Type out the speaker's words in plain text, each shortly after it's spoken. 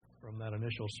from that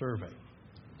initial survey.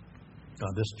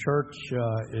 This church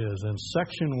is in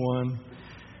Section 1,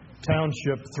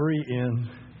 Township 3N,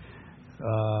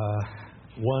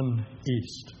 1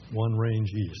 East, 1 Range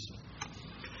East.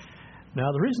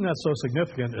 Now, the reason that's so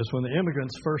significant is when the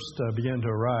immigrants first began to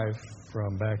arrive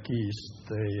from back east,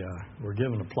 they were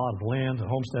given a plot of land. The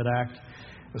Homestead Act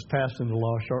was passed into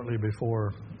law shortly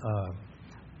before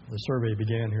the survey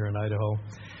began here in Idaho.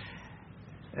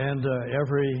 And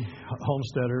every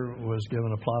homesteader was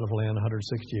given a plot of land,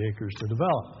 160 acres, to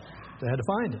develop. They had to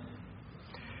find it.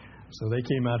 So they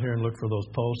came out here and looked for those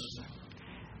posts,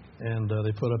 and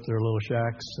they put up their little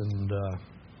shacks and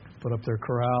put up their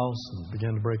corrals and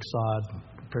began to break sod,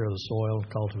 prepare the soil,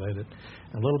 cultivate it.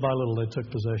 And little by little, they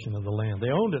took possession of the land.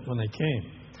 They owned it when they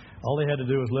came. All they had to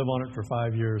do was live on it for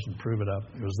 5 years and prove it up.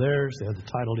 It was theirs. They had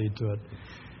the title deed to it,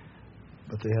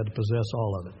 but they had to possess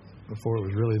all of it before it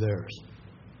was really theirs.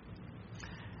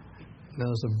 Now,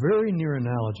 there's a very near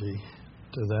analogy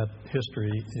to that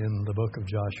history in the book of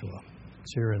Joshua.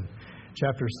 It's here in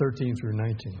chapters 13 through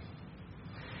 19.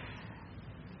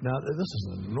 Now, this is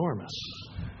an enormous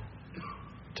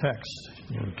text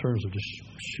in terms of just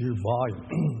sheer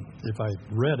volume. If I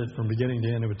read it from beginning to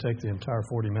end, it would take the entire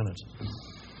 40 minutes.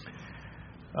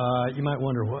 You might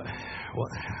wonder,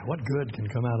 what good can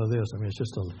come out of this? I mean, it's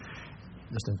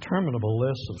just interminable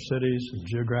list of cities and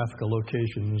geographical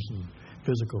locations and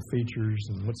physical features,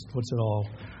 and what's it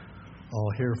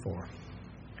all here for?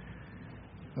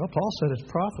 Well, Paul said it's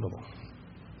profitable.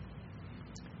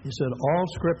 He said all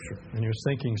Scripture, and he was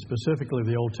thinking specifically of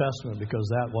the Old Testament because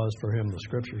that was for him the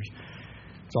Scriptures.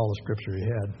 It's all the Scripture he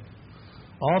had.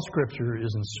 All Scripture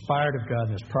is inspired of God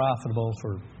and is profitable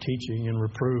for teaching and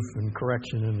reproof and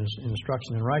correction and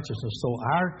instruction in righteousness. So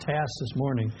our task this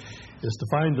morning is to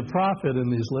find the profit in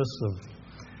these lists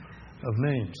of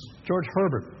names. George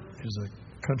Herbert is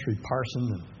a country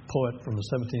parson and poet from the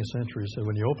 17th century. He said,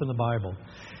 when you open the Bible,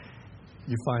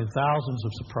 you find thousands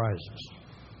of surprises.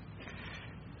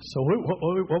 So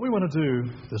what we want to do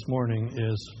this morning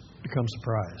is become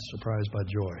surprised by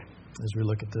joy as we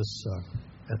look at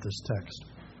this text.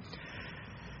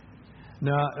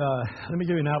 Now, let me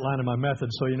give you an outline of my method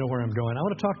so you know where I'm going. I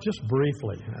want to talk just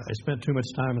briefly. I spent too much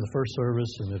time in the first service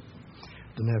and it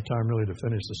didn't have time really to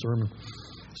finish the sermon.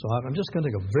 So I'm just going to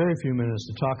take a very few minutes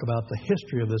to talk about the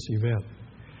history of this event.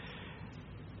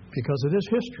 Because it is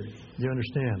history, you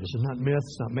understand. This is not myth,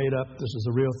 it's not made up, this is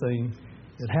the real thing.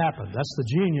 It happened. That's the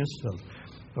genius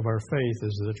of our faith,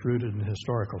 is that it's rooted in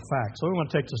historical facts. So we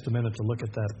want to take just a minute to look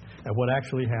at that, at what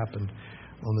actually happened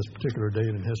on this particular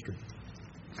date in history.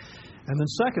 And then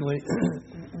secondly,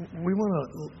 we want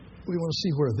to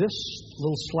see where this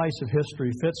little slice of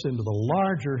history fits into the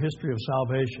larger history of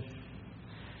salvation.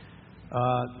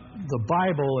 The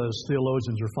Bible, as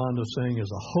theologians are fond of saying,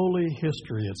 is a holy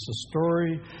history. It's the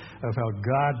story of how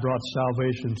God brought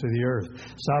salvation to the earth.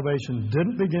 Salvation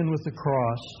didn't begin with the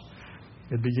cross.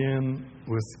 It began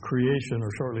with creation, or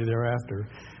shortly thereafter,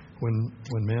 when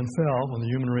man fell, when the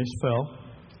human race fell,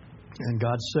 and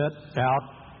God set out,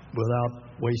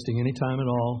 without wasting any time at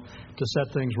all, to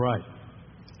set things right.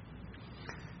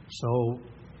 So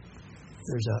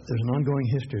there's an ongoing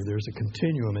history. There's a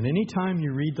continuum. And any time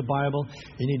you read the Bible,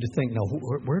 you need to think, now,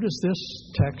 where does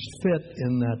this text fit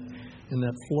in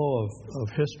that flow of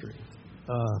history?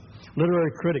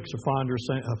 Literary critics are fond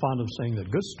of saying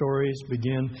that good stories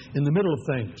begin in the middle of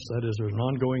things. That is, there's an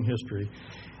ongoing history,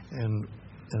 and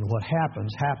what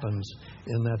happens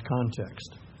in that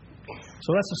context.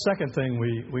 So that's the second thing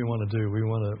we want to do. We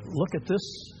want to look at this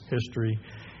history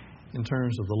in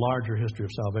terms of the larger history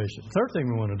of salvation. Third thing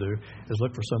we want to do is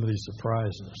look for some of these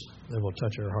surprises that will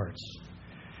touch our hearts.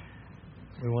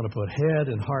 We want to put head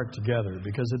and heart together,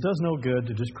 because it does no good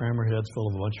to just cram our heads full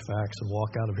of a bunch of facts and walk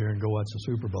out of here and go watch the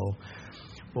Super Bowl.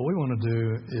 What we want to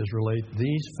do is relate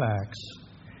these facts,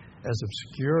 as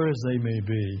obscure as they may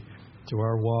be, to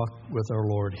our walk with our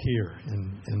Lord here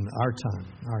in our time,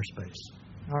 our space.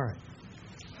 All right.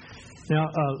 Now,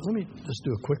 let me just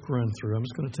do a quick run through. I'm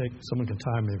just going to take, someone can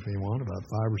time me if you want, about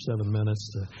 5 or 7 minutes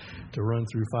to run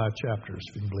through 5 chapters,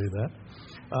 if you can believe that.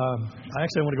 I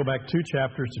want to go back 2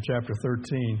 chapters to chapter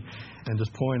 13 and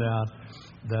just point out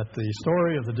that the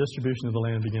story of the distribution of the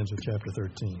land begins with chapter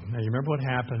 13. Now, you remember what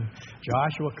happened?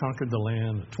 Joshua conquered the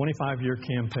land, a 25-year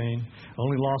campaign.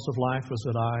 Only loss of life was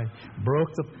that Ai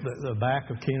broke the back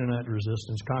of Canaanite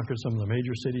resistance, conquered some of the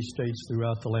major city-states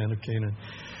throughout the land of Canaan,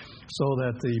 so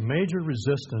that the major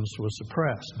resistance was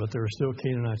suppressed, but there are still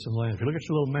Canaanites in the land. If you look at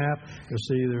your little map, you'll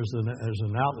see there's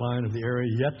an outline of the area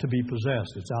yet to be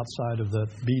possessed. It's outside of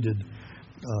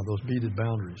those beaded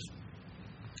boundaries.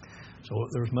 So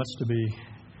there's much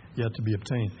yet to be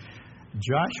obtained.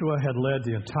 Joshua had led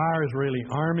the entire Israeli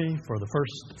army for the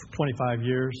first 25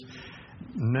 years.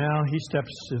 Now he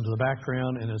steps into the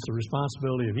background, and it's the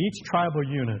responsibility of each tribal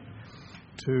unit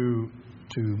to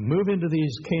move into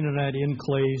these Canaanite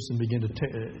enclaves and begin to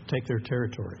take their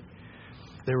territory.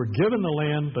 They were given the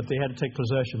land, but they had to take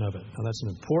possession of it. Now, that's an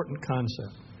important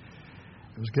concept.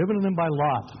 It was given to them by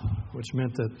lot, which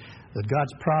meant that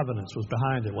God's providence was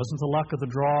behind it. It wasn't the luck of the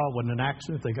draw. It wasn't an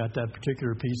accident. They got that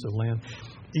particular piece of land.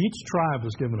 Each tribe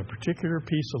was given a particular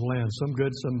piece of land, some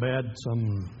good, some bad,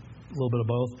 some a little bit of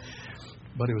both.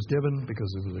 But it was given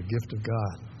because it was a gift of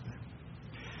God.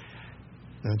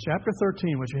 Now, in chapter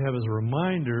 13, what you have is a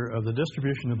reminder of the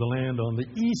distribution of the land on the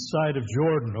east side of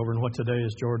Jordan, over in what today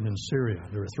is Jordan and Syria.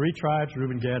 There were 3 tribes,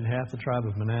 Reuben, Gad, and half the tribe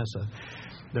of Manasseh.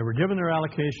 They were given their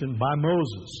allocation by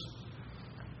Moses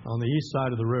on the east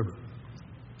side of the river.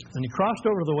 And he crossed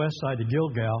over to the west side to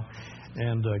Gilgal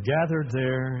and gathered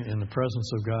there in the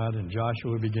presence of God, and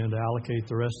Joshua began to allocate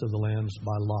the rest of the lands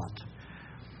by lot.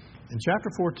 In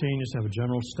chapter 14, you just have a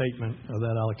general statement of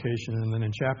that allocation. And then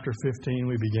in chapter 15,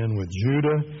 we begin with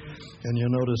Judah. And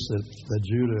you'll notice that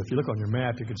Judah, if you look on your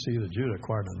map, you can see that Judah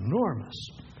acquired an enormous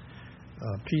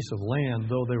piece of land,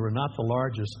 though they were not the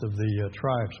largest of the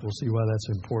tribes. We'll see why that's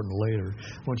important later.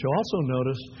 I want you to also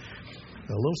notice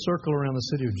a little circle around the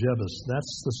city of Jebus.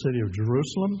 That's the city of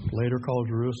Jerusalem, later called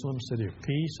Jerusalem, city of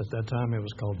peace. At that time it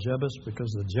was called Jebus because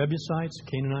the Jebusites,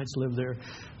 Canaanites, lived there.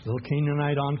 Little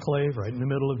Canaanite enclave right in the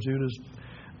middle of Judah's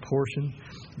portion.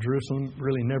 Jerusalem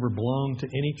really never belonged to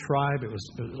any tribe. It was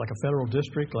like a federal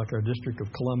district, like our District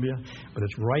of Columbia, but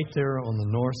it's right there on the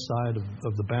north side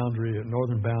of the boundary,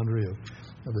 northern boundary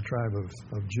of the tribe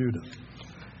of Judah.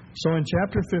 So in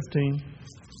chapter 15,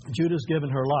 Judah's given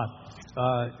her lot.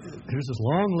 Here's this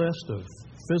long list of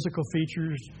physical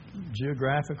features,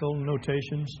 geographical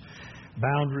notations,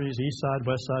 boundaries, east side,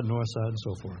 west side, north side, and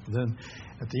so forth. Then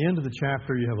at the end of the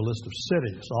chapter, you have a list of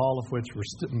cities, all of which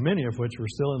many of which were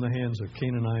still in the hands of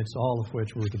Canaanites, all of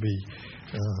which were to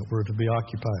be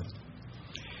occupied.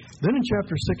 Then in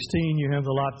chapter 16, you have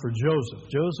the lot for Joseph.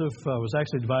 Joseph was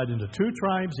actually divided into 2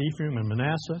 tribes, Ephraim and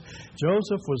Manasseh.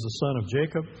 Joseph was the son of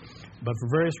Jacob, but for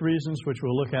various reasons, which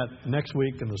we'll look at next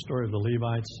week in the story of the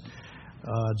Levites,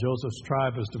 Joseph's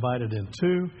tribe was divided in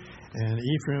 2, and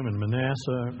Ephraim and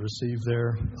Manasseh received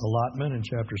their allotment in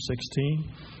chapter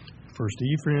 16. First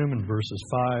Ephraim in verses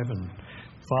 5 and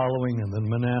following, and then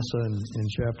Manasseh in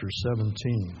chapter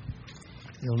 17.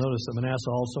 You'll notice that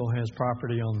Manasseh also had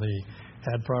property on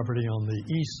the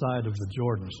east side of the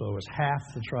Jordan, so it was half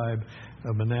the tribe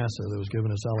of Manasseh that was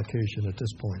given its allocation at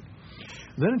this point.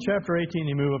 Then in chapter 18,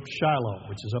 you move up to Shiloh,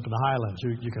 which is up in the highlands.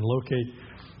 You can locate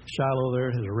Shiloh there.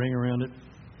 It has a ring around it.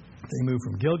 They move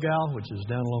from Gilgal, which is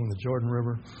down along the Jordan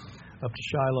River, up to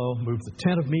Shiloh, move the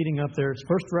tent of meeting up there. It's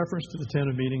first reference to the tent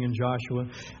of meeting in Joshua.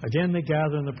 Again, they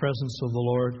gather in the presence of the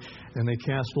Lord, and they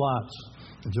cast lots.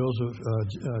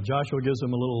 Joshua gives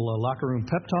them a little locker room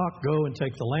pep talk, go and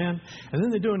take the land. And then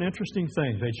they do an interesting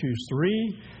thing. They choose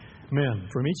 3 men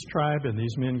from each tribe, and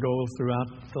these men go throughout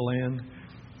the land,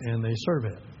 and they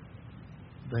survey it.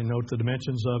 They note the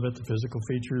dimensions of it, the physical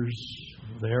features,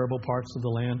 the arable parts of the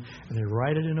land, and they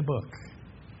write it in a book.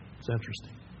 It's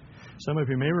interesting. Some of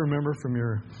you may remember from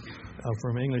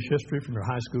English history, from your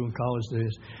high school and college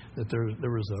days, that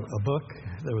there was a book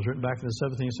that was written back in the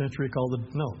 17th century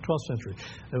 12th century.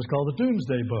 It was called the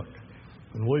Doomsday Book.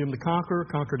 When William the Conqueror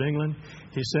conquered England,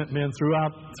 he sent men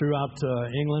throughout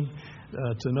England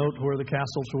to note where the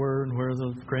castles were and where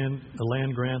the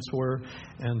land grants were,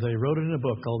 and they wrote it in a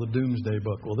book called the Doomsday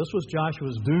Book. Well, this was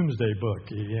Joshua's Doomsday Book.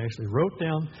 He actually wrote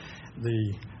down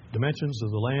the dimensions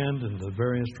of the land and the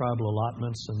various tribal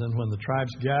allotments, and then when the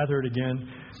tribes gathered again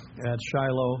at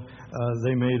Shiloh,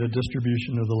 they made a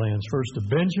distribution of the lands. First to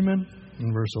Benjamin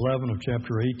in verse 11 of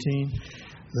chapter 18,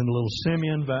 then a little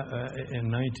Simeon in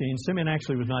 19. Simeon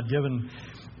actually was not given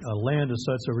land as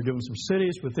such. They were given some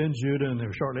cities within Judah, and they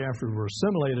were shortly after were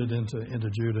assimilated into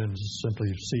Judah and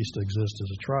simply ceased to exist as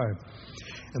a tribe.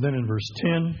 And then in verse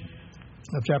 10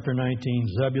 of chapter 19,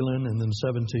 Zebulun, and then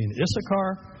 17,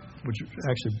 Issachar, which is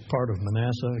actually part of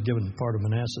Manasseh, given part of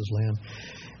Manasseh's land.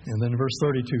 And then verse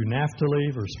 32,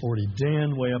 Naphtali, verse 40,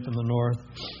 Dan, way up in the north.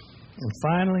 And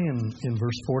finally, in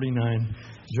verse 49,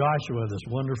 Joshua, this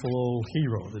wonderful old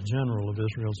hero, the general of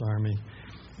Israel's army,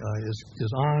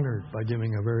 is honored by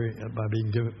being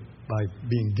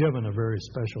given a very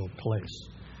special place.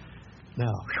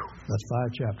 Now, that's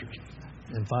 5 chapters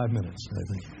in 5 minutes, I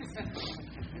think.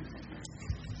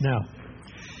 Now,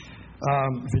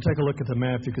 if you take a look at the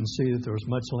map, you can see that there was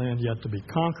much land yet to be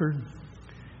conquered.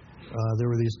 There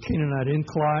were these Canaanite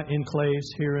enclaves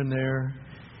here and there.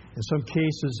 In some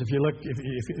cases, if you look,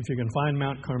 if you can find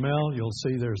Mount Carmel, you'll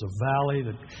see there's a valley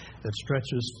that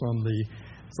stretches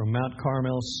from Mount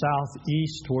Carmel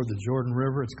southeast toward the Jordan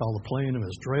River. It's called the Plain of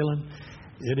Esdraelon.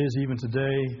 It is even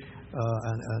today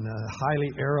a highly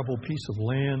arable piece of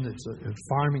land. It's a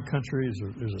farming country.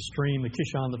 There's a stream, the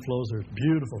Kishon, that flows there. It's a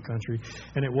beautiful country.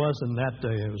 And it was in that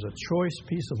day. It was a choice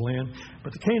piece of land.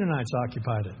 But the Canaanites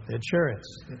occupied it. They had chariots.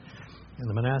 And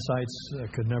the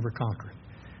Manassites could never conquer it.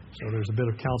 So there's a bit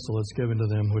of counsel that's given to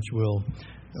them, which will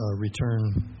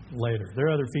return later. There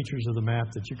are other features of the map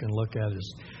that you can look at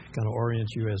as kind of orient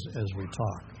you as we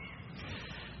talk.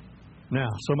 Now,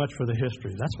 so much for the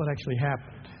history. That's what actually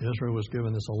happened. Israel was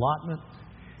given this allotment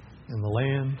in the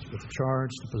land with the charge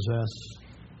to possess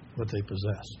what they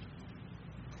possessed.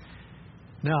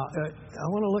 Now, I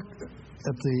want to look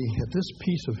at this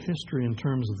piece of history in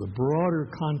terms of the broader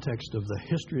context of the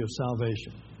history of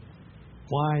salvation.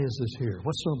 Why is this here?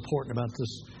 What's so important about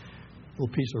this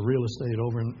little piece of real estate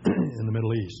over in the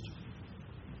Middle East?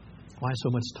 Why so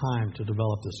much time to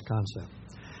develop this concept?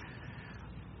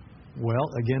 Well,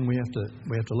 again, we have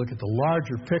to look at the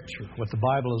larger picture, what the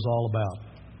Bible is all about.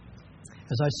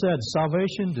 As I said,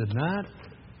 salvation did not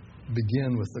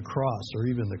begin with the cross or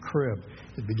even the crib.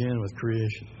 It began with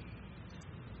creation.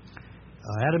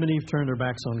 Adam and Eve turned their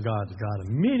backs on God. God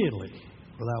immediately,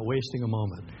 without wasting a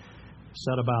moment,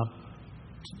 set about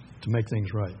to make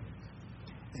things right.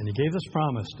 And He gave this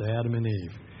promise to Adam and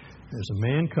Eve. There's a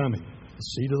man coming, the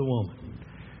seed of the woman,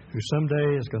 who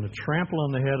someday is going to trample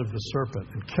on the head of the serpent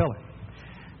and kill him.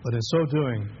 But in so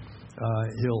doing,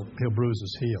 he'll bruise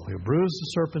his heel. He'll bruise the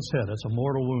serpent's head. That's a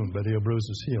mortal wound, but he'll bruise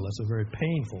his heel. That's a very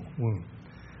painful wound,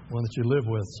 one that you live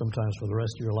with sometimes for the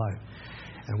rest of your life.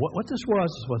 And what this was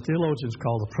is what theologians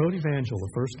call the protevangel,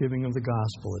 the first giving of the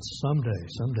gospel. It's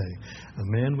someday, a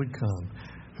man would come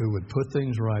who would put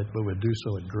things right, but would do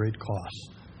so at great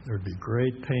cost. There would be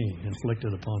great pain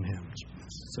inflicted upon him.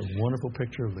 It's a wonderful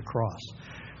picture of the cross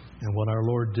and what our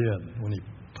Lord did when He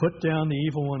put down the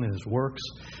evil one in His works,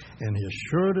 and He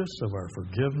assured us of our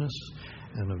forgiveness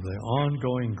and of the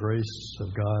ongoing grace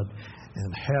of God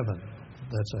and heaven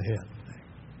that's ahead.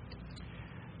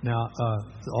 Now,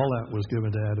 all that was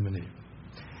given to Adam and Eve.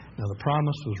 Now, the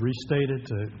promise was restated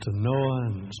to Noah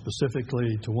and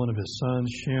specifically to one of his sons,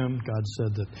 Shem. God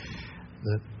said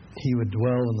that he would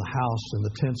dwell in the house in the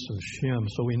tents of Shem.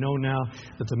 So we know now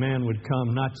that the man would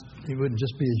come, he wouldn't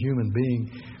just be a human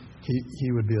being,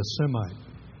 he would be a Semite.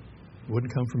 He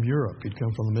wouldn't come from Europe. He'd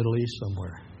come from the Middle East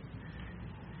somewhere.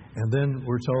 And then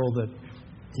we're told that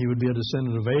he would be a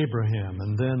descendant of Abraham,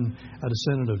 and then a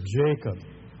descendant of Jacob,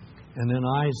 and then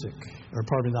Isaac,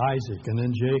 and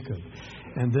then Jacob,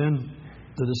 and then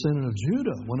the descendant of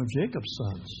Judah, one of Jacob's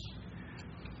sons.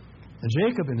 And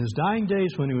Jacob, in his dying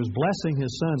days, when he was blessing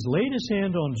his sons, laid his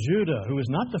hand on Judah, who was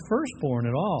not the firstborn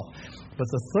at all, but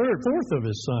the fourth of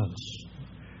his sons.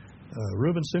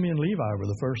 Reuben, Simeon, Levi were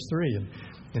the first three.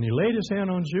 And he laid his hand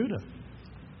on Judah.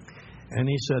 And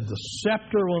he said, the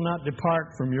scepter will not depart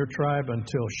from your tribe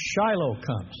until Shiloh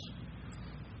comes.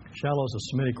 Shiloh is a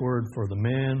Semitic word for the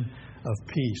man of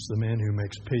peace, the man who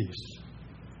makes peace.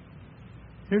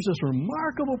 Here's this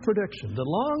remarkable prediction that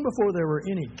long before there were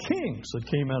any kings that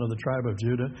came out of the tribe of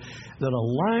Judah, that a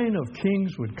line of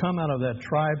kings would come out of that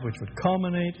tribe which would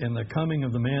culminate in the coming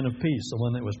of the man of peace, the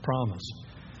one that was promised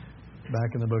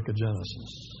back in the book of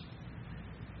Genesis.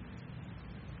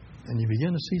 And you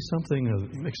begin to see something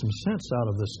that makes some sense out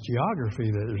of this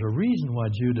geography, that there's a reason why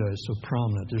Judah is so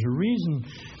prominent. There's a reason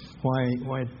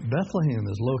why Bethlehem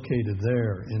is located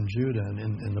there in Judah and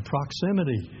in the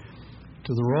proximity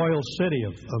to the royal city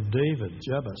of David,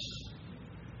 Jebus,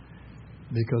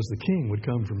 because the king would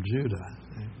come from Judah.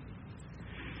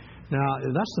 Now,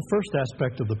 that's the first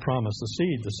aspect of the promise, the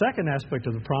seed. The second aspect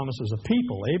of the promise is a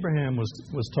people. Abraham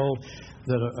was told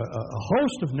that a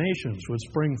host of nations would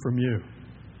spring from you.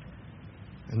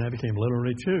 And that became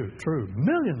literally true.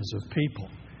 Millions of people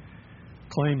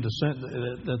claimed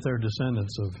that they're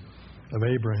descendants of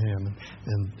Abraham.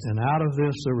 And out of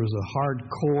this, there was a hard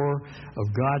core of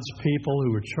God's people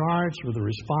who were charged with the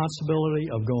responsibility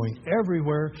of going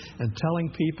everywhere and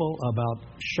telling people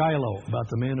about Shiloh, about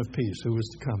the man of peace who was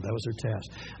to come. That was their task.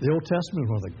 The Old Testament is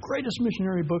one of the greatest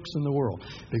missionary books in the world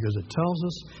because it tells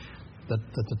us that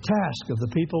the task of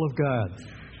the people of God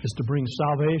is to bring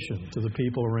salvation to the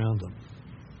people around them.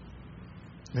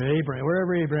 And Abraham,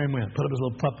 wherever Abraham went, put up his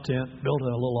little pup tent, built a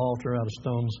little altar out of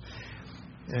stones.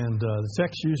 And the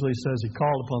text usually says he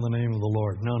called upon the name of the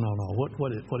Lord. No.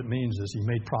 What it means is he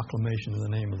made proclamation in the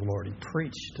name of the Lord. He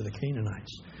preached to the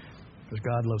Canaanites, because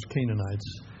God loves Canaanites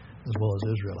as well as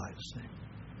Israelites.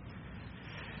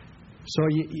 So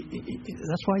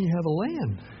that's why you have a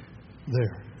land.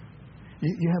 there.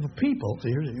 You have a people.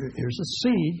 Here's a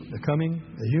seed, a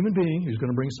human being who's going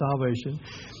to bring salvation.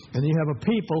 And you have a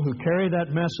people who carry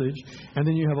that message. And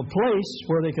then you have a place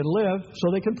where they can live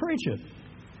so they can preach it.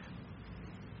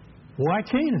 Why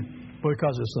Canaan?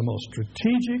 Because it's the most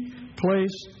strategic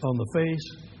place on the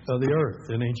face of the earth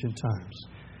in ancient times.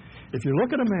 If you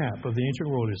look at a map of the ancient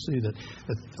world, you see that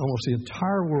almost the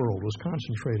entire world was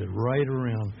concentrated right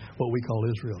around what we call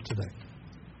Israel today.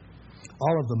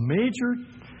 All of the major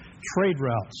trade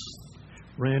routes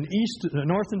ran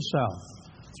north and south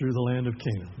through the land of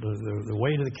Canaan. The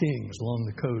way to the kings along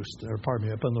the coast,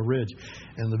 up on the ridge.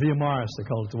 And the Via Maris, they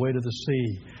call it the way to the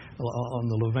sea, on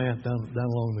the Levant down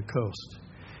along the coast.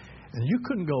 And you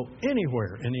couldn't go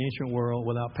anywhere in the ancient world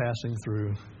without passing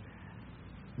through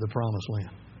the Promised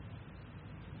Land.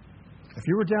 If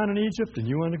you were down in Egypt and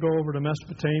you wanted to go over to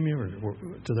Mesopotamia, or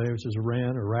today, which is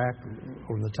Iran, Iraq,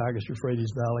 or in the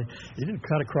Tigris-Euphrates Valley, you didn't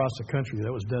cut across the country.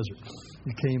 That was desert.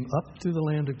 You came up through the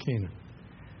land of Canaan,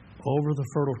 over the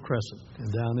Fertile Crescent,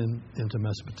 and down into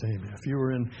Mesopotamia. If you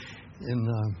were up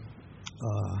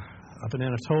in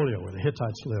Anatolia, where the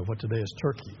Hittites live, what today is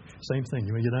Turkey, same thing.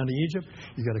 You want to get down to Egypt,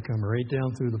 you got to come right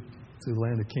down through the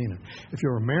land of Canaan. If you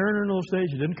were a mariner in those days,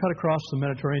 you didn't cut across the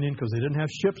Mediterranean because they didn't have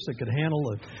ships that could handle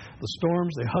the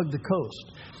storms. They hugged the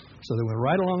coast. So they went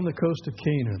right along the coast of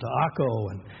Canaan, to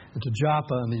Akko and to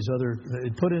Joppa and these other,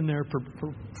 they put in there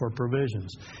for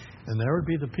provisions. And there would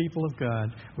be the people of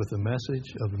God with the message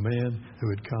of the man who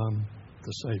had come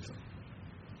to save them.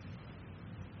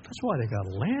 That's why they got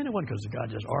land. It wasn't because God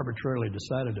just arbitrarily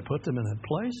decided to put them in that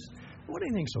place. What do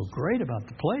you think so great about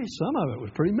the place? Some of it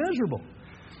was pretty miserable.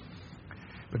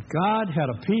 But God had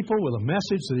a people with a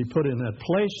message that He put in that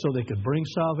place so they could bring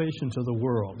salvation to the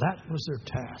world. That was their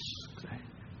task.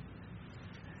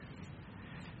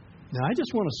 Now, I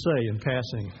just want to say in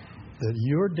passing that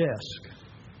your desk,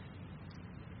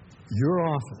 your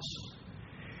office,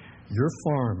 your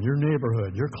farm, your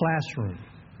neighborhood, your classroom,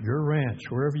 your ranch,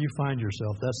 wherever you find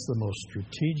yourself, that's the most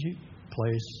strategic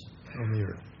place on the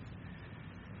earth.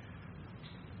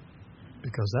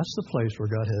 Because that's the place where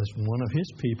God has one of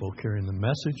His people carrying the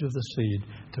message of the seed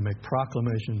to make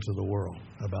proclamation to the world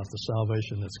about the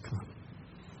salvation that's come.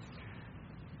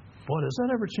 Boy, does that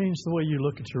ever change the way you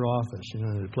look at your office? You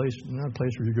know, not a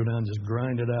place where you go down and just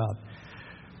grind it out,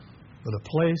 but a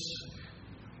place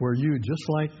where you, just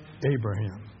like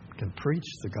Abraham, can preach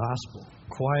the gospel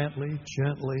quietly,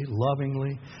 gently,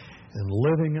 lovingly, and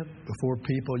living it before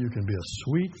people. You can be a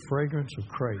sweet fragrance of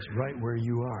Christ right where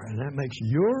you are. And that makes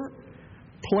your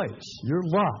place, your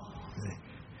lot.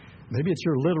 Maybe it's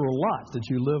your literal lot that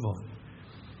you live on.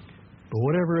 But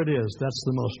whatever it is, that's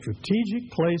the most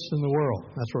strategic place in the world.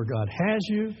 That's where God has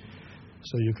you,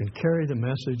 so you can carry the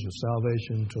message of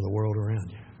salvation to the world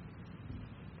around you.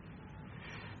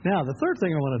 Now, the third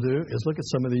thing I want to do is look at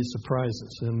some of these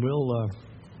surprises. And we'll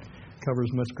cover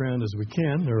as much ground as we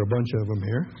can. There are a bunch of them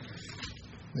here.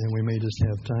 And we may just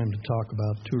have time to talk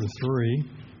about 2 or 3.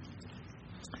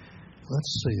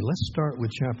 Let's see. Let's start with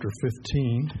chapter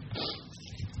 15.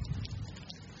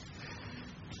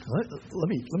 Let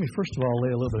me first of all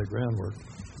lay a little bit of groundwork.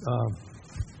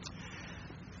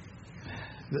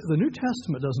 The New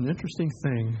Testament does an interesting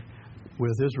thing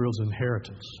with Israel's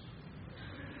inheritance.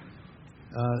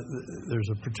 There's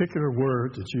a particular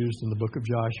word that's used in the book of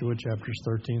Joshua, chapters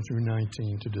 13 through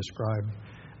 19, to describe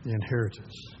the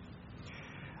inheritance.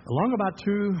 Along about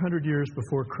 200 years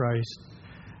before Christ,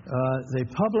 they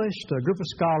published, a group of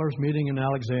scholars meeting in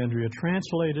Alexandria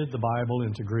translated the Bible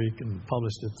into Greek and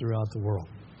published it throughout the world.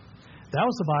 That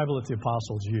was the Bible that the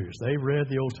apostles used. They read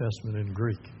the Old Testament in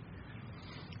Greek,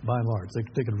 by and large. They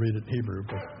could read it in Hebrew,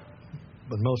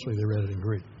 but mostly they read it in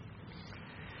Greek.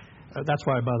 That's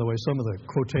why, by the way, some of the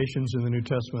quotations in the New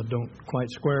Testament don't quite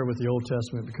square with the Old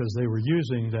Testament, because they were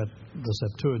using the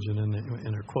Septuagint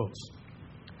in their quotes.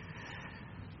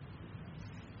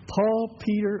 Paul,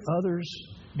 Peter, others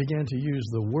began to use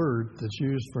the word that's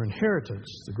used for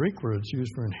inheritance, the Greek word that's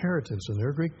used for inheritance in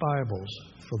their Greek Bibles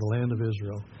for the land of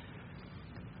Israel,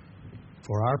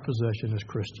 for our possession as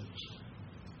Christians.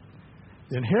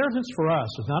 The inheritance for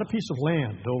us is not a piece of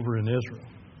land over in Israel.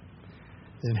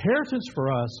 The inheritance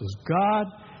for us is God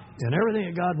and everything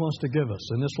that God wants to give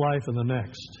us in this life and the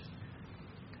next.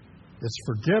 It's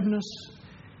forgiveness.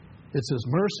 It's His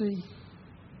mercy.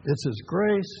 It's His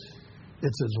grace.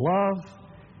 It's His love.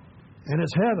 And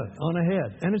it's heaven on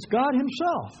ahead. And it's God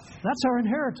Himself. That's our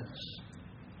inheritance.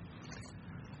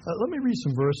 Let me read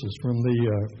some verses from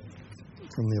the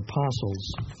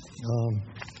apostles.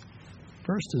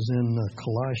 First is in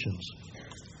Colossians.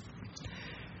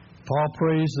 Paul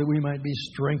prays that we might be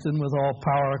strengthened with all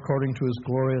power according to His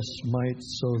glorious might,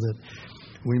 so that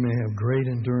we may have great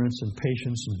endurance and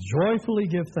patience and joyfully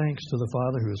give thanks to the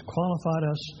Father who has qualified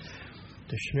us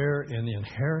to share in the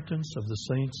inheritance of the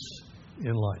saints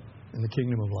in light, in the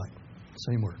kingdom of light.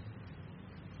 Same word.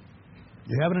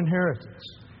 You have an inheritance.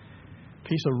 A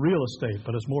piece of real estate,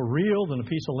 but it's more real than a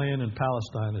piece of land in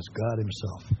Palestine. It's God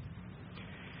Himself.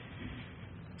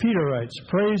 Peter writes,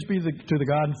 "Praise be to the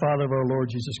God and Father of our Lord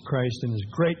Jesus Christ. In His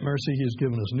great mercy, He has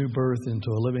given us new birth into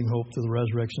a living hope through the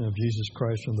resurrection of Jesus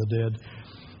Christ from the dead,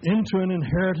 into an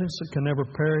inheritance that can never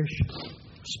perish,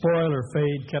 spoil, or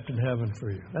fade, kept in heaven for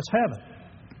you." That's heaven.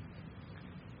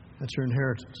 That's your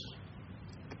inheritance.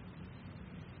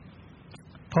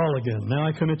 Paul again, "Now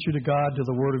I commit you to God, to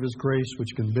the word of His grace,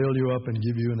 which can build you up and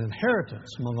give you an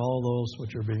inheritance among all those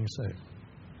which are being saved."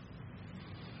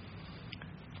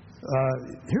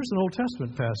 Here's an Old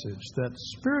Testament passage that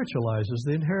spiritualizes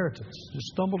the inheritance. Just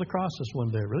stumbled across this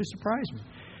one day. It really surprised me.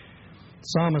 The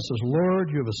psalmist says, "Lord,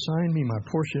 you have assigned me my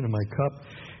portion and my cup."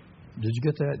 Did you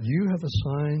get that? "You have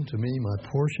assigned to me my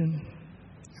portion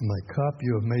and my cup.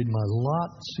 You have made my lot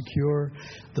secure.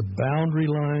 The boundary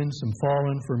lines have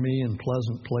fallen for me in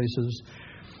pleasant places.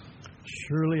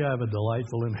 Surely I have a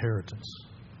delightful inheritance."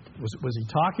 Was he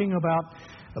talking about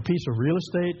a piece of real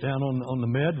estate down on the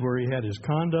Med where he had his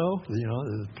condo,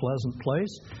 the pleasant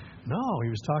place? No, he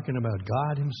was talking about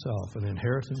God Himself, an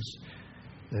inheritance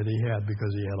that he had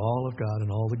because he had all of God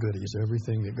and all the goodies,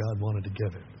 everything that God wanted to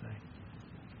give him.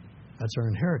 That's our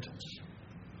inheritance.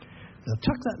 Now,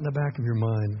 tuck that in the back of your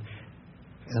mind,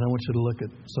 and I want you to look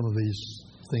at some of these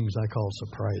things I call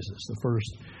surprises. The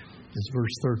first is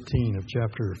verse 13 of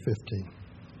chapter 15.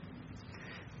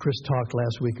 Chris talked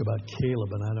last week about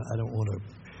Caleb, and I don't want to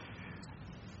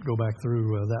go back through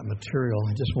that material.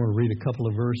 I just want to read a couple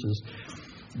of verses.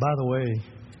 By the way,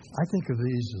 I think of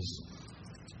these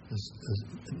as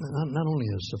not only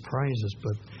as surprises,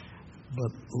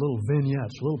 but little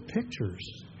vignettes, little pictures.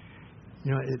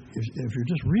 If you're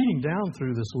just reading down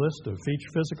through this list of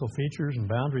physical features and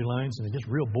boundary lines, and it gets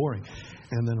real boring,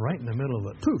 and then right in the middle of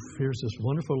it, poof, here's this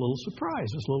wonderful little surprise,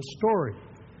 this little story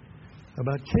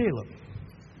about Caleb.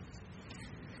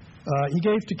 He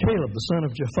gave to Caleb, the son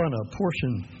of Jephunneh, a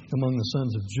portion among the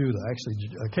sons of Judah. Actually,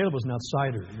 Caleb was an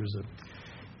outsider. He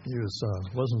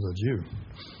wasn't a Jew.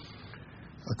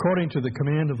 According to the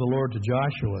command of the Lord to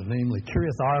Joshua, namely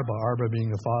Kiriath Arba, Arba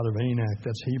being the father of Anak,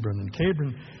 that's Hebron. And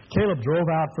Caleb drove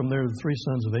out from there the three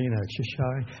sons of Anak,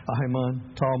 Shishai,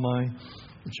 Ahiman, Talmai,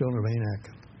 the children of Anak.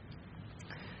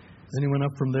 Then he went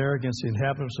up from there against the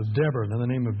inhabitants of Debir. Now the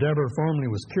name of Debir formerly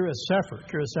was Kiriath Sefer.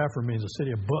 Kiriath Sefer means a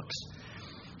city of books.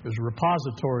 It was a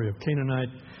repository of Canaanite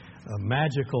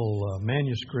magical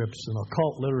manuscripts and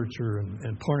occult literature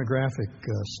and pornographic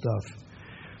stuff.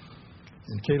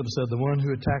 And Caleb said, "The one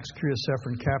who attacks Kiriath Sefer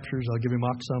and captures, I'll give him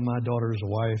Achsah, my daughter, as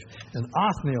a wife." And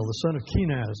Othniel, the son of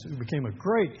Kenaz, who became a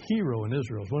great hero in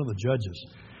Israel, was one of the judges.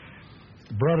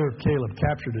 The brother of Caleb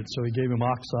captured it, so he gave him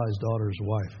Achsah, his daughter, as a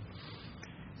wife.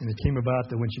 And it came about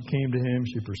that when she came to him,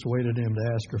 she persuaded him to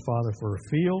ask her father for a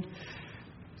field.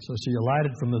 So she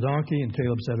alighted from the donkey, and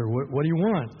Caleb said to her, "What do you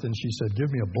want?" Then she said, "Give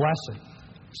me a blessing,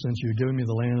 since you've given me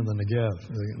the land of the Negev,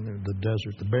 the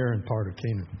desert, the barren part of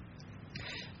Canaan.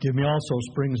 Give me also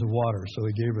springs of water." So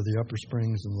he gave her the upper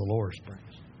springs and the lower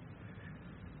springs.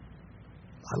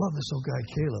 I love this old guy,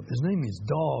 Caleb. His name means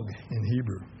dog in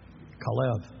Hebrew,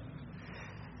 Caleb.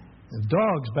 And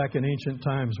dogs back in ancient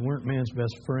times weren't man's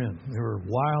best friend. They were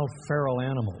wild, feral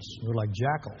animals. They were like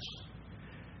jackals.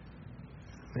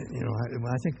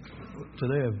 I think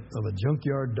today of a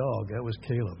junkyard dog, that was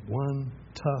Caleb. One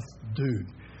tough dude.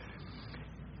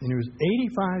 And he was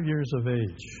 85 years of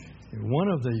age. One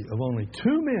of only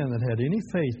two men that had any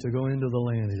faith to go into the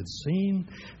land. He had seen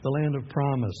the land of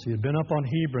promise. He had been up on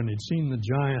Hebron. He'd seen the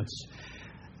giants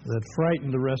that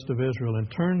frightened the rest of Israel and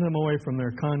turned them away from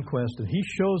their conquest. And he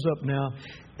shows up now,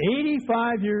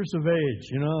 85 years of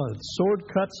age. Sword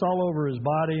cuts all over his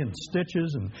body and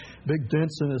stitches and big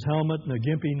dents in his helmet and a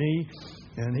gimpy knee.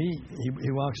 And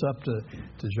he walks up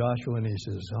to Joshua and he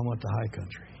says, "I want the high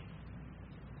country.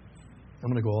 I'm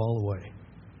going to go all the way."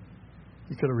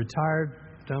 He could have retired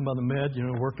down by the Med,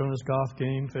 worked on his golf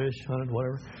game, fish, hunted,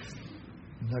 whatever.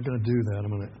 I'm not going to do that.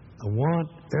 I want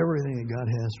everything that God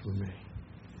has for me.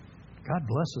 God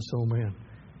bless this old man.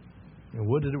 And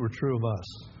would that it were true of us,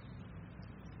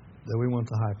 that we want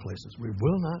the high places. We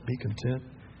will not be content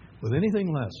with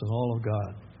anything less than all of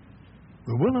God.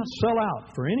 We will not sell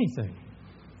out for anything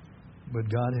but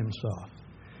God Himself.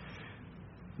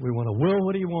 We want to will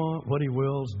what He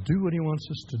wills, do what He wants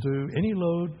us to do, any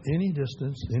load, any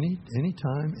distance, any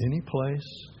time, any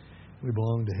place, We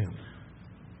belong to Him.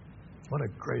 What a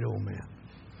great old man.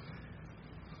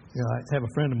 You know, I have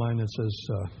a friend of mine that says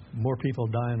more people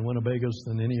die in Winnebagos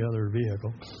than any other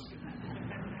vehicle.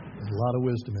 There's a lot of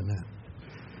wisdom in that.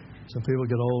 Some people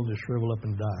get old, they shrivel up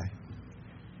and die.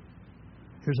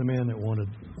 Here's a man that wanted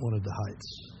the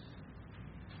heights.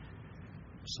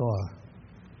 Saw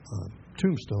a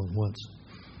tombstone once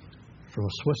from a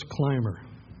Swiss climber,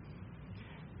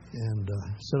 and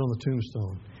said on the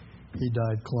tombstone, he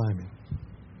died climbing.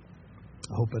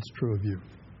 I hope that's true of you.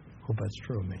 I hope that's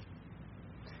true of me.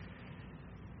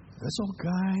 This old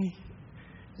guy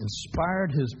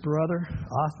inspired his brother,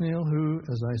 Othniel, who,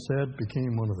 as I said,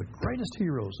 became one of the greatest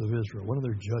heroes of Israel, one of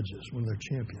their judges, one of their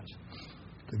champions,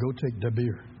 to go take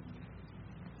Debir.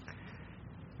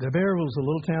 Debir was a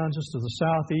little town just to the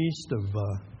southeast of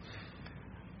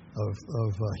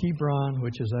Hebron,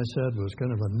 which, as I said, was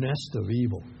kind of a nest of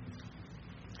evil.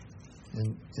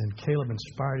 And Caleb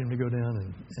inspired him to go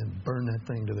down and burn that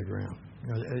thing to the ground.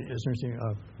 You know, it's interesting.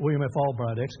 William F.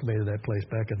 Albright excavated that place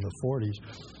back in the 40s,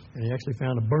 and he actually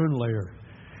found a burn layer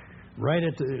right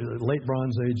at the late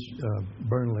Bronze Age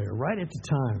burn layer, right at the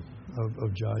time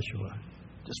of Joshua.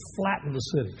 Just flattened the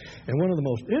city. And one of the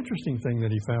most interesting things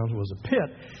that he found was a pit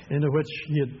into which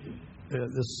he had,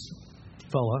 this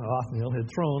fella, Othniel, had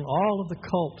thrown all of the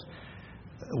cult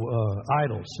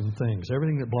idols and things,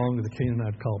 everything that belonged to the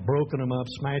Canaanite cult, broken them up,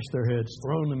 smashed their heads,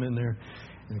 thrown them in there,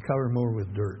 and covered them over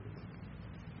with dirt.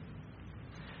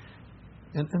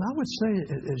 And I would say,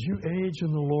 as you age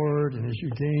in the Lord and as you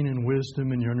gain in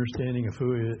wisdom and your understanding of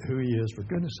who He is, for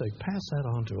goodness sake, pass that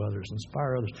on to others,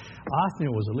 inspire others.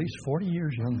 Othniel was at least 40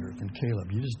 years younger than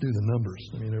Caleb. You just do the numbers.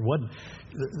 I mean, there wasn't.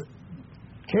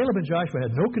 Caleb and Joshua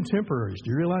had no contemporaries.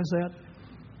 Do you realize that?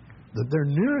 Their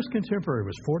nearest contemporary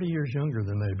was 40 years younger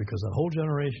than they, because a whole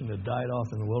generation had died off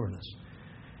in the wilderness.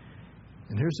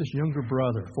 And here's this younger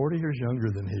brother, 40 years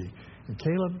younger than he. And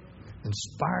Caleb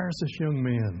inspires this young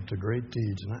man to great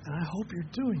deeds. And I hope you're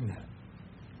doing that.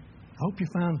 I hope you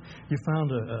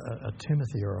found a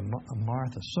Timothy or a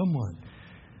Martha, someone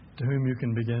to whom you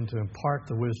can begin to impart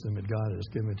the wisdom that God has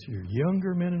given to you.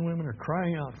 Younger men and women are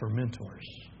crying out for mentors.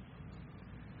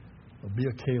 Well, be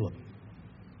a Caleb.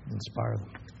 Inspire them.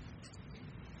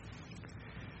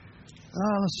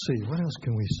 Let's see. What else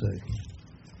can we say?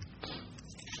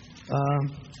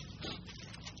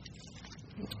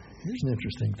 Here's an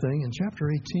interesting thing. In chapter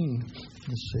 18,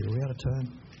 let's see. Are we out of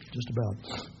time? Just about.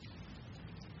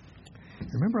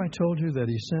 Remember I told you that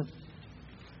He sent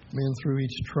men through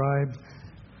each tribe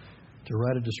to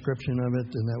write a description of it,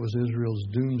 and that was Israel's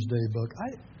doomsday book.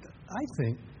 I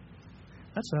think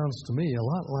that sounds to me a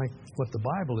lot like what the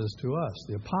Bible is to us.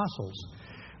 The apostles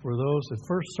were those that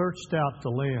first searched out the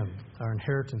land, our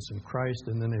inheritance in Christ,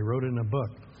 and then they wrote it in a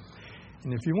book.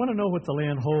 And if you want to know what the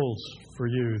land holds for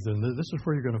you, then this is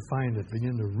where you're going to find it.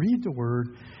 Begin to read the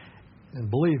Word and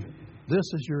believe it. This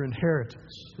is your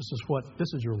inheritance.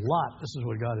 This is your lot. This is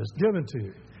what God has given to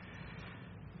you.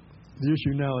 The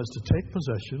issue now is to take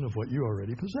possession of what you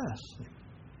already possess.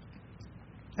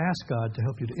 Ask God to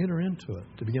help you to enter into it,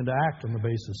 to begin to act on the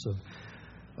basis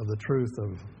of the truth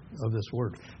of this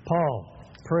Word. Paul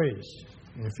prays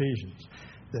in Ephesians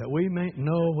that we may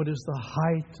know what is the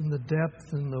height and the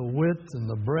depth and the width and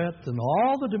the breadth and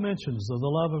all the dimensions of the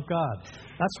love of God.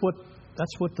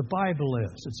 That's what the Bible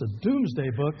is. It's a doomsday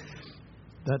book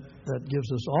that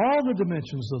gives us all the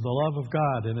dimensions of the love of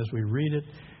God. And as we read it,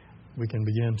 we can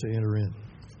begin to enter in.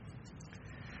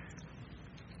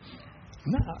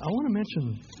 Now, I want to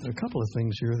mention a couple of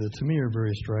things here that to me are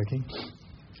very striking.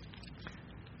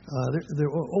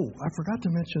 I forgot to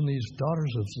mention these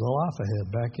daughters of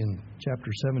Zelophehad back in chapter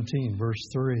 17, verse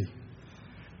 3.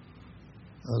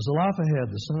 Zelophehad,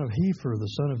 the son of Hepher,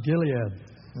 the son of Gilead,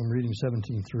 I'm reading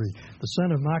 17:3. The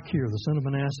son of Machir, the son of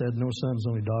Manasseh, had no sons,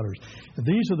 only daughters. And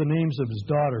these are the names of his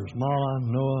daughters: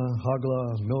 Mahlah, Noah,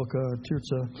 Hoglah, Milcah,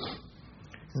 Tirzah.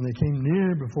 And they came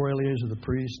near before Eleazar the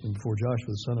priest and before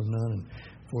Joshua the son of Nun and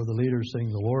before the leaders,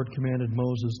 saying, "The Lord commanded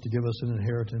Moses to give us an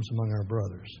inheritance among our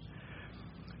brothers."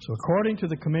 So according to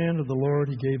the command of the Lord,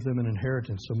 He gave them an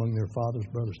inheritance among their father's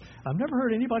brothers. I've never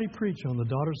heard anybody preach on the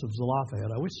daughters of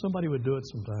Zelophehad. I wish somebody would do it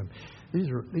sometime. These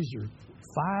are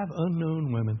 5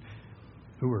 unknown women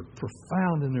who were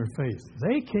profound in their faith.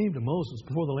 They came to Moses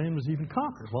before the land was even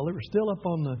conquered, while they were still up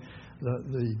on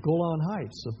the Golan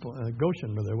Heights,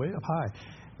 Goshen, where they're way up high.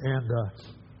 And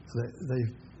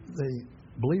they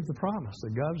believed the promise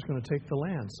that God was going to take the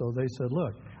land. So they said,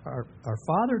 look, our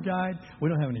father died. We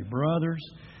don't have any brothers.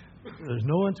 There's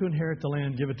no one to inherit the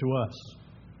land. Give it to us.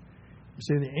 You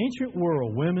see, in the ancient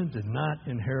world, women did not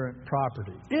inherit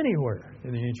property anywhere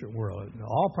in the ancient world.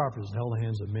 All property was held in the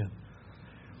hands of men.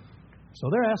 So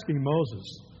they're asking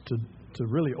Moses to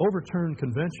really overturn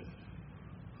convention.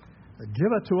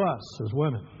 Give it to us as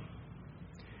women.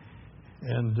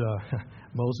 And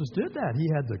Moses did that. He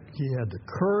had the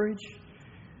courage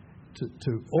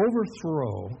to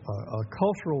overthrow a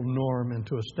cultural norm and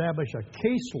to establish a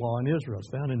case law in Israel. It's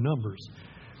found in Numbers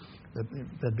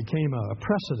that became a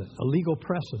precedent, a legal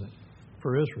precedent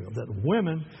for Israel, that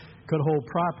women could hold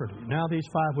property. Now these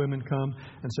 5 women come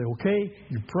and say, okay,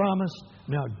 you promised,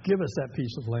 now give us that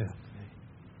piece of land.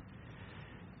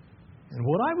 And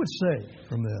what I would say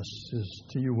from this is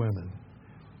to you women,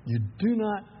 you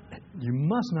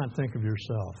must not think of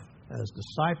yourself as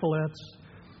disciplettes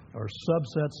or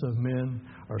subsets of men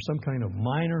or some kind of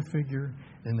minor figure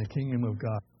in the kingdom of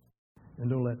God. And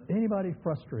don't let anybody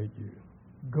frustrate you.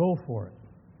 Go for it.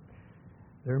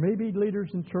 There may be leaders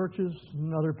in churches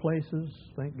and other places.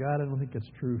 Thank God I don't think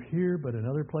it's true here, but in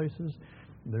other places,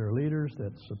 there are leaders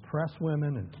that suppress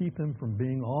women and keep them from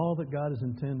being all that God has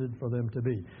intended for them to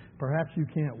be. Perhaps you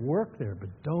can't work there, but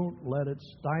don't let it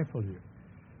stifle you.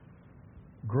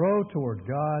 Grow toward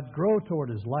God. Grow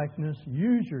toward His likeness.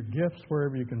 Use your gifts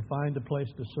wherever you can find a place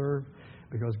to serve,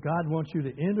 because God wants you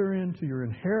to enter into your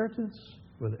inheritance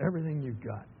with everything you've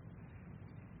got.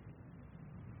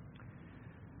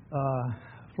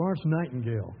 Florence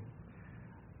Nightingale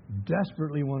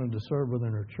desperately wanted to serve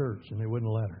within her church, and they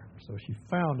wouldn't let her. So she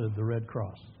founded the Red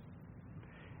Cross.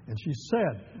 And she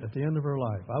said at the end of her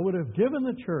life, I would have given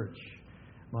the church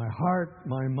my heart,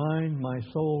 my mind, my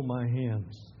soul, my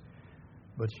hands,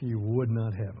 but she would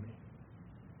not have me.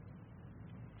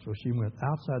 So she went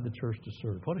outside the church to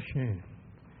serve. What a shame.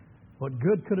 What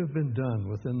good could have been done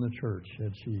within the church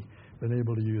had she been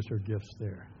able to use her gifts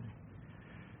there?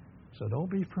 So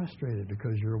don't be frustrated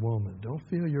because you're a woman. Don't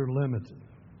feel you're limited.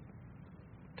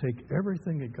 Take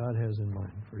everything that God has in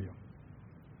mind for you.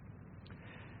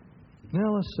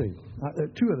 Now let's see.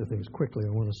 2 other things quickly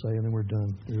I want to say, and then we're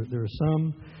done. There are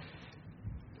some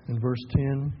in verse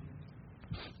 10.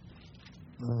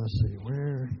 Let's see.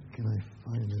 Where can I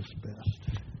find this best?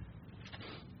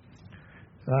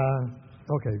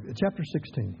 Okay, chapter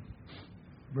 16.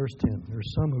 Verse 10,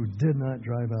 there's some who did not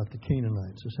drive out the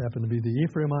Canaanites. This happened to be the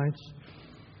Ephraimites.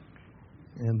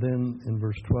 And then in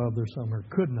verse 12, there's some who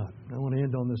could not. I want to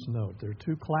end on this note. There are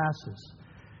 2 classes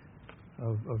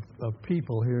of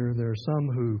people here. There are some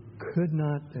who could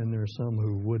not, and there are some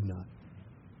who would not.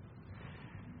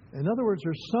 In other words,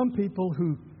 there's some people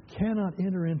who cannot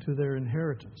enter into their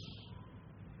inheritance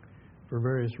for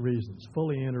various reasons,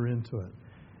 fully enter into it.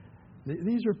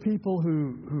 These are people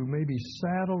who may be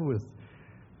saddled with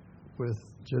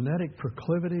genetic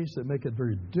proclivities that make it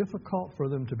very difficult for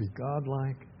them to be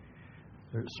godlike.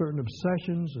 There are certain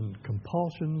obsessions and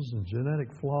compulsions and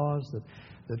genetic flaws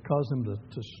that cause them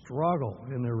to struggle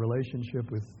in their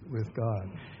relationship with God.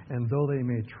 And though they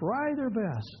may try their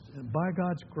best, by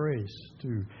God's grace,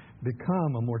 to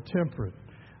become a more temperate,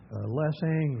 less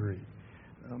angry,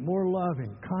 more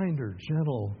loving, kinder,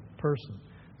 gentle person,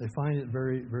 they find it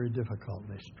very, very difficult.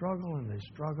 They struggle and they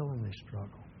struggle and they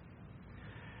struggle.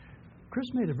 Chris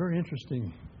made a very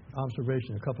interesting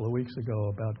observation a couple of weeks ago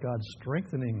about God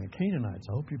strengthening the Canaanites.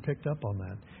 I hope you picked up on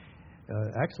that.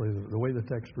 Actually, the way the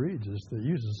text reads is that it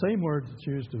uses the same words that's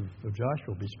used of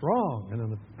Joshua, be strong,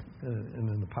 and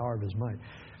in the power of his might.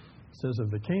 It says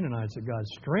of the Canaanites that God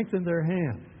strengthened their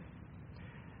hand.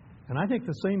 And I think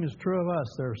the same is true of us.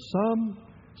 There are some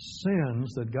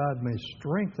sins that God may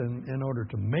strengthen in order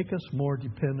to make us more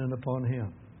dependent upon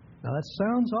Him. Now that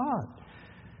sounds odd.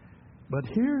 But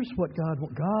here's what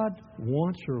God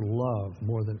wants your love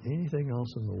more than anything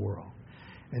else in the world.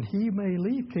 And He may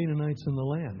leave Canaanites in the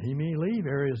land. He may leave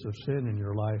areas of sin in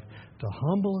your life to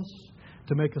humble us,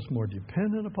 to make us more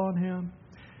dependent upon Him,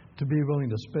 to be willing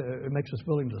to it makes us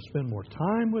willing to spend more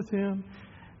time with Him,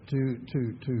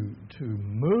 to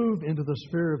move into the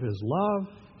sphere of His love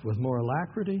with more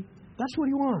alacrity. That's what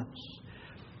He wants.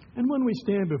 And when we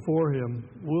stand before Him,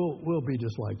 we'll be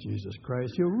just like Jesus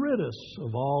Christ. He'll rid us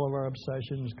of all of our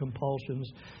obsessions, compulsions,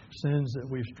 sins that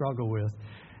we've struggled with.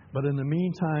 But in the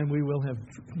meantime, we will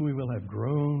have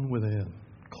grown within,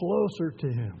 closer to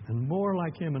Him, and more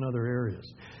like Him in other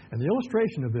areas. And the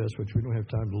illustration of this, which we don't have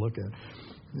time to look at,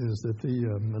 is that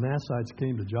the Manassites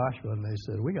came to Joshua and they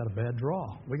said, we got a bad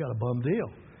draw. We got a bum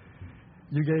deal.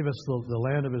 You gave us the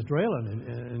land of Israel,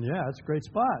 and yeah, it's a great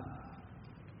spot.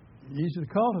 Easy to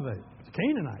cultivate. The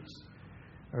Canaanites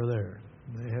are there.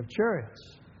 They have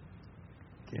chariots.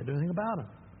 Can't do anything about them.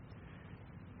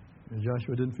 And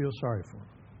Joshua didn't feel sorry for them.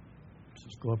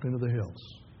 Just go up into the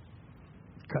hills,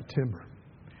 cut timber,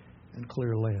 and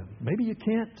clear land. Maybe you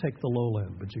can't take the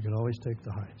lowland, but you can always take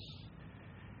the heights.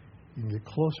 You can get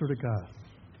closer to God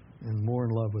and more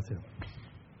in love with Him.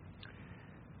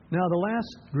 Now, the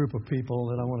last group of people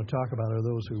that I want to talk about are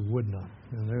those who would not,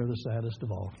 and they're the saddest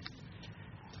of all.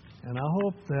 And I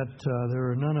hope that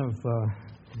there are none of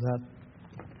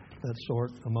that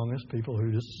sort among us, people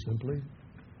who just simply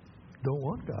don't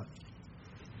want God.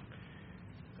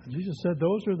 Jesus said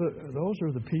those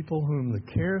are the people whom the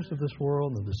cares of this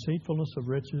world and the deceitfulness of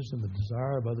riches and the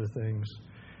desire of other things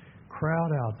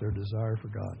crowd out their desire for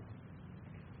God.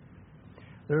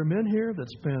 There are men here that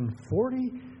spend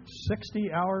 40,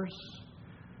 60 hours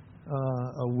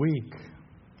a week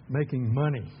making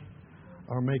money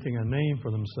or making a name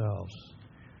for themselves,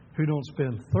 who don't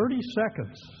spend 30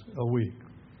 seconds a week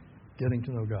getting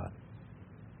to know God.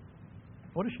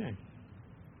 What a shame.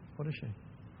 What a shame.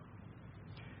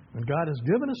 When God has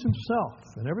given us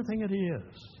Himself and everything that He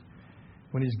is,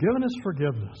 when He's given us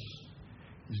forgiveness,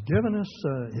 He's given us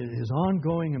His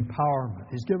ongoing empowerment,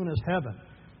 He's given us heaven,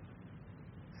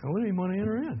 and we don't even want to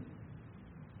enter in.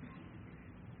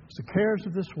 It's the cares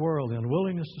of this world, the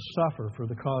unwillingness to suffer for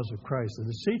the cause of Christ, the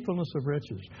deceitfulness of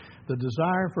riches, the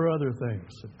desire for other things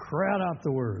that crowd out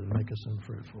the Word and make us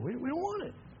unfruitful. We don't want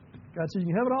it. God said, you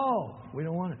can have it all. We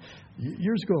don't want it.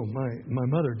 Years ago, my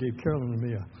mother gave Carolyn and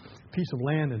me a piece of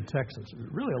land in Texas. It was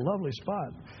really a lovely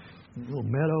spot. A little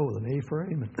meadow with an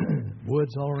A-frame and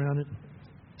woods all around it.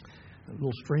 A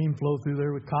little stream flowed through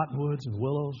there with cottonwoods and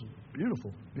willows.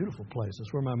 Beautiful, beautiful place.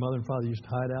 That's where my mother and father used to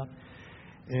hide out.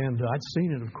 And I'd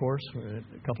seen it, of course,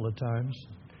 a couple of times.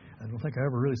 I don't think I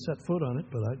ever really set foot on it,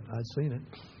 but I'd seen it.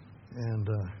 And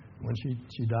when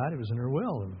she died, it was in her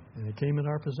will, and it came in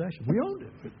our possession. We owned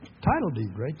it. Title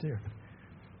deed right there.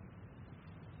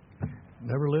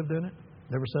 Never lived in it.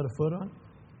 Never set a foot on it.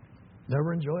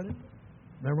 Never enjoyed it.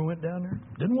 Never went down there.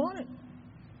 Didn't want it.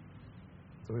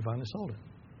 So we finally sold it.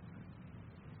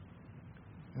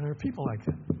 And there are people like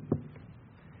that.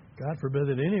 God forbid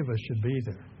that any of us should be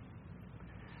there.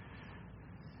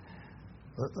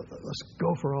 Let's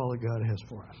go for all that God has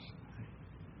for us.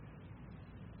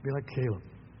 Be like Caleb.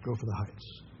 Go for the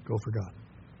heights. Go for God.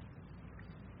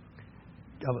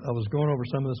 I was going over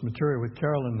some of this material with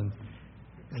Carolyn,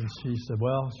 and she said,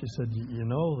 you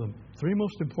know the three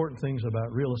most important things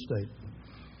about real estate.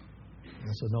 And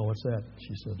I said, no, what's that?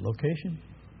 She said, location,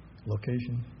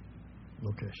 location,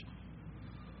 location.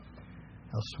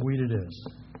 How sweet it is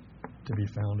to be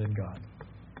found in God.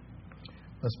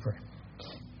 Let's pray.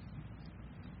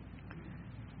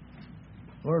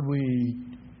 Lord, we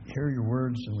hear your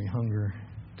words and we hunger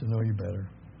to know you better.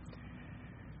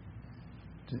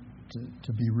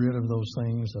 To be rid of those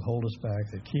things that hold us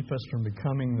back, that keep us from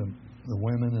becoming the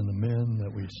women and the men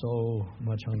that we so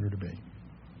much hunger to be.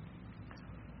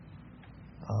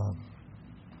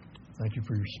 Thank you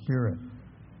for your Spirit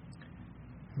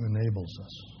who enables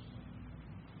us.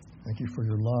 Thank you for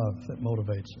your love that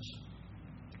motivates us.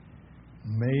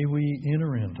 May we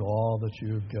enter into all that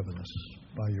you have given us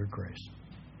by your grace.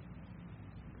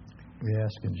 We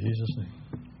ask in Jesus'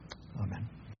 name.